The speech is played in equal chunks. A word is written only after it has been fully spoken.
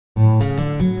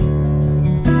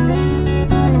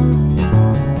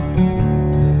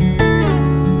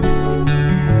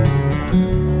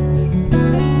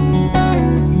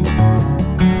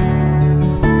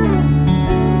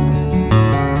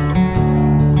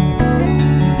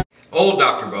Old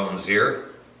Dr. Bones here.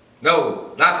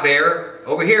 No, not there.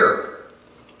 Over here.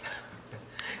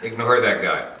 Ignore that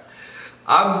guy.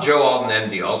 I'm Joe Alton,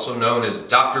 MD, also known as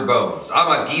Dr. Bones.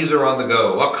 I'm a geezer on the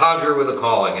go, a conjurer with a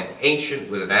calling, an ancient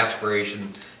with an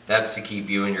aspiration. That's to keep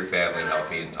you and your family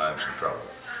healthy in times of trouble.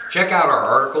 Check out our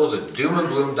articles at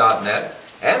doomandbloom.net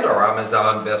and our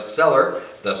Amazon bestseller,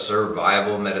 The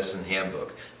Survival Medicine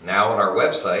Handbook, now on our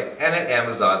website and at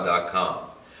amazon.com.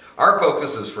 Our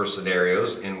focus is for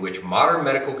scenarios in which modern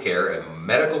medical care and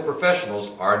medical professionals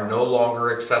are no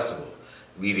longer accessible,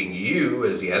 leaving you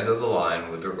as the end of the line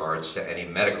with regards to any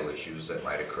medical issues that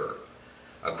might occur.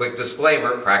 A quick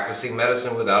disclaimer, practicing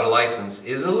medicine without a license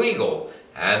is illegal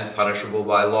and punishable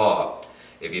by law.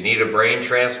 If you need a brain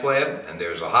transplant and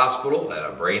there's a hospital and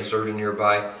a brain surgeon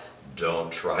nearby,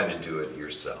 don't try to do it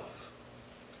yourself.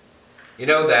 You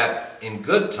know that in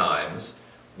good times,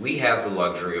 we have the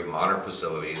luxury of modern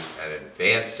facilities and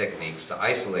advanced techniques to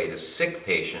isolate a sick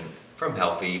patient from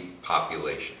healthy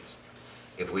populations.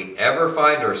 If we ever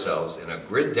find ourselves in a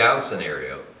grid down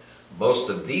scenario, most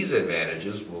of these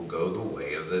advantages will go the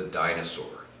way of the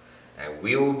dinosaur, and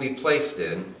we will be placed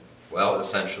in, well,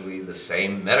 essentially the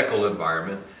same medical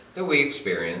environment that we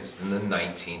experienced in the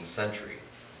 19th century.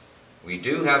 We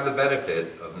do have the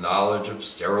benefit of knowledge of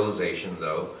sterilization,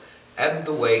 though, and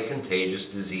the way contagious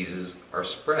diseases are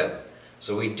spread.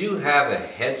 So we do have a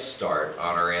head start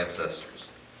on our ancestors.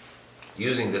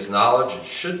 Using this knowledge, it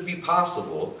should be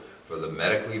possible for the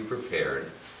medically prepared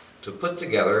to put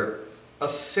together a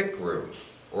sick room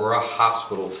or a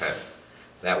hospital tent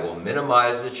that will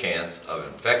minimize the chance of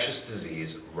infectious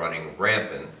disease running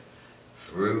rampant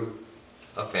through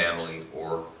a family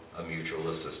or a mutual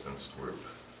assistance group.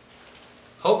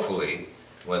 Hopefully,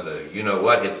 when the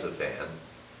you-know-what hits the fan,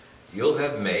 you'll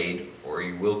have made, or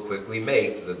you will quickly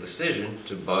make, the decision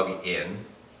to bug in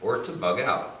or to bug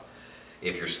out.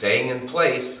 If you're staying in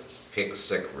place, pick a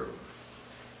sick room.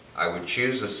 I would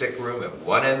choose a sick room at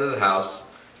one end of the house,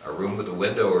 a room with a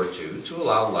window or two to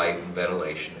allow light and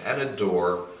ventilation, and a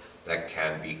door that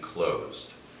can be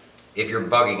closed. If you're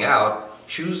bugging out,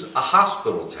 choose a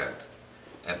hospital tent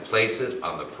and place it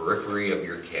on the periphery of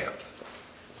your camp.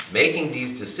 Making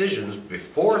these decisions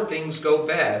before things go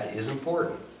bad is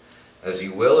important, as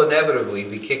you will inevitably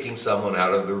be kicking someone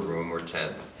out of their room or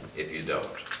tent if you don't.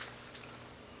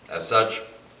 As such,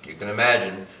 you can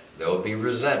imagine there will be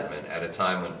resentment at a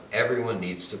time when everyone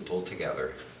needs to pull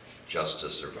together just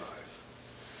to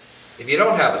survive. If you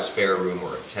don't have a spare room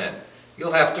or a tent,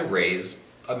 you'll have to raise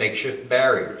a makeshift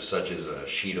barrier, such as a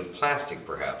sheet of plastic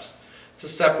perhaps, to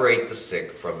separate the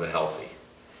sick from the healthy.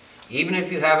 Even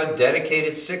if you have a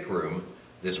dedicated sick room,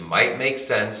 this might make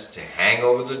sense to hang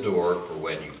over the door for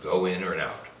when you go in or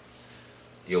out.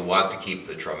 You'll want to keep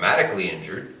the traumatically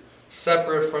injured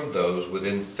separate from those with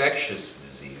infectious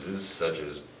diseases such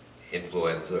as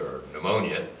influenza or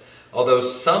pneumonia, although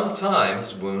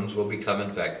sometimes wounds will become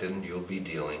infected and you'll be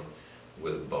dealing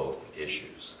with both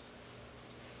issues.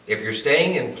 If you're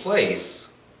staying in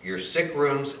place, your sick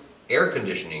room's air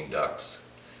conditioning ducts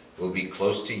will be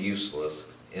close to useless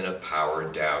in a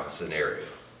powered down scenario,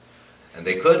 and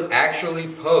they could actually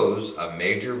pose a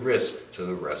major risk to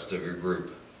the rest of your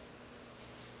group.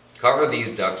 Cover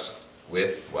these ducts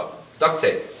with, well, duct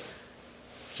tape.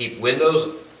 Keep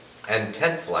windows and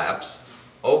tent flaps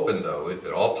open, though, if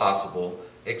at all possible,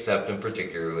 except in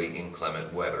particularly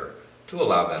inclement weather, to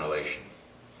allow ventilation.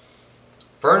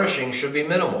 Furnishing should be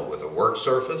minimal, with a work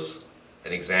surface,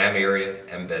 an exam area,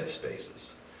 and bed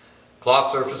spaces.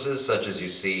 Cloth surfaces, such as you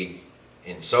see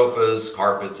in sofas,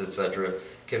 carpets, etc.,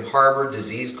 can harbor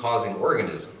disease-causing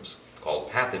organisms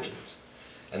called pathogens,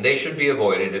 and they should be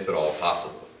avoided if at all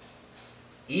possible.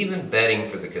 Even bedding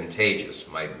for the contagious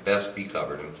might best be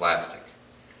covered in plastic.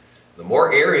 The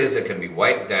more areas that can be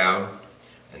wiped down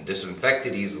and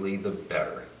disinfected easily, the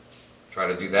better. Try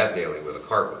to do that daily with a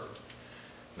carpet.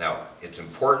 Now, it's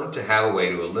important to have a way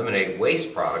to eliminate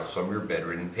waste products from your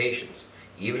bedridden patients,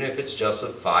 even if it's just a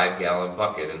 5-gallon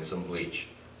bucket and some bleach.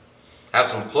 Have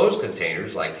some closed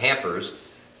containers, like hampers,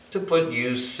 to put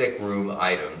used sick room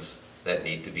items that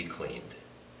need to be cleaned.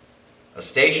 A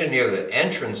station near the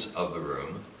entrance of the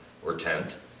room or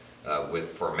tent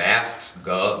for masks,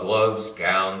 gloves,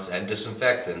 gowns, and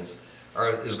disinfectants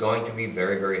is going to be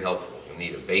very, very helpful. You'll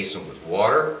need a basin with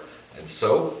water and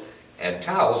soap and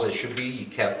towels that should be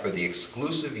kept for the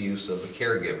exclusive use of the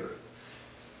caregiver.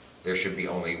 There should be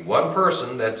only one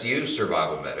person, that's you,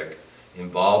 survival medic,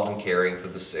 involved in caring for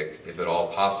the sick if at all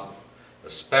possible,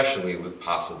 especially with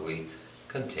possibly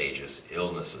contagious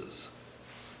illnesses.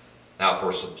 Now,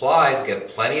 for supplies, get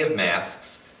plenty of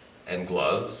masks and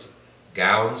gloves,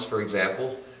 gowns, for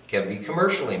example. can be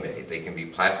commercially made. They can be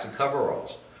plastic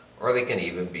coveralls, or they can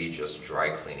even be just dry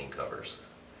cleaning covers.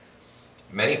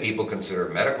 Many people consider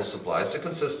medical supplies to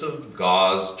consist of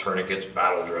gauze, tourniquets,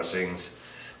 battle dressings,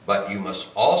 but you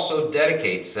must also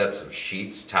dedicate sets of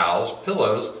sheets, towels,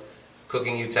 pillows,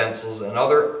 cooking utensils, and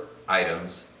other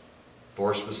items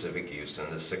for specific use in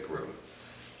the sick room.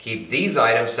 Keep these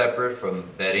items separate from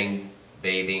bedding,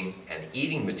 bathing, and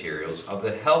eating materials of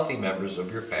the healthy members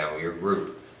of your family or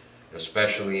group,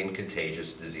 especially in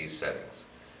contagious disease settings.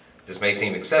 This may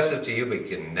seem excessive to you, but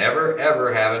you can never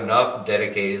ever have enough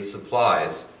dedicated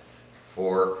supplies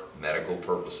for medical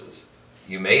purposes.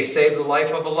 You may save the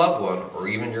life of a loved one or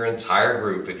even your entire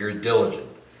group if you're diligent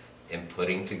in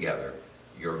putting together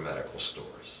your medical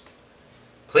stores.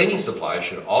 Cleaning supplies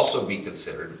should also be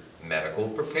considered medical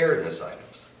preparedness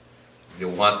items.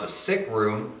 You'll want the sick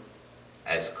room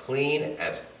as clean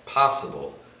as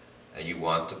possible, and you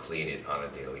want to clean it on a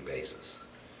daily basis.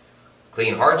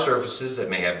 Clean hard surfaces that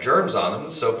may have germs on them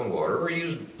with soap and water, or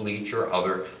use bleach or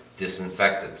other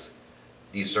disinfectants.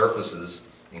 These surfaces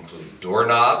include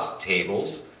doorknobs,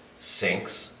 tables,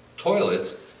 sinks,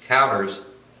 toilets, counters,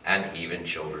 and even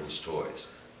children's toys.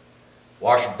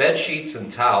 Wash bed sheets and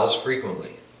towels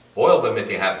frequently. Boil them if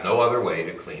you have no other way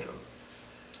to clean them.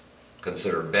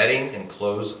 Consider bedding and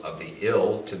clothes of the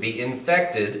ill to be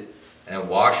infected, and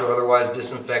wash or otherwise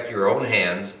disinfect your own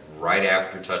hands right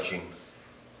after touching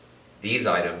these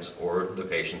items or the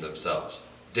patient themselves.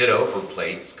 Ditto for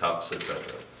plates, cups,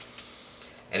 etc.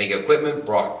 Any equipment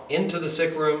brought into the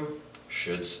sick room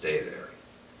should stay there.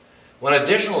 One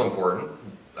additional important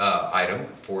item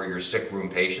for your sick room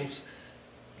patients: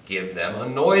 give them a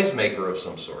noisemaker of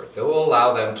some sort that will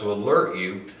allow them to alert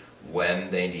you when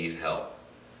they need help.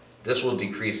 This will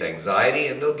decrease anxiety,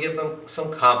 and they'll give them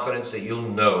some confidence that you'll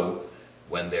know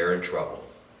when they're in trouble.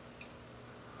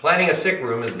 Planning a sick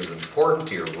room is as important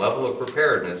to your level of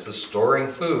preparedness as storing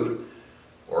food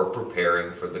or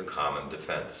preparing for the common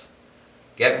defense.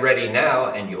 Get ready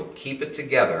now, and you'll keep it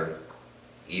together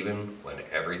even when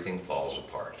everything falls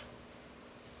apart.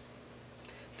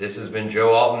 This has been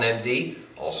Joe Alton, MD,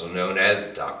 also known as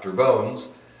Dr. Bones,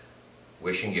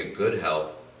 wishing you good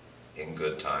health in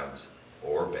good times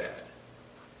or bad.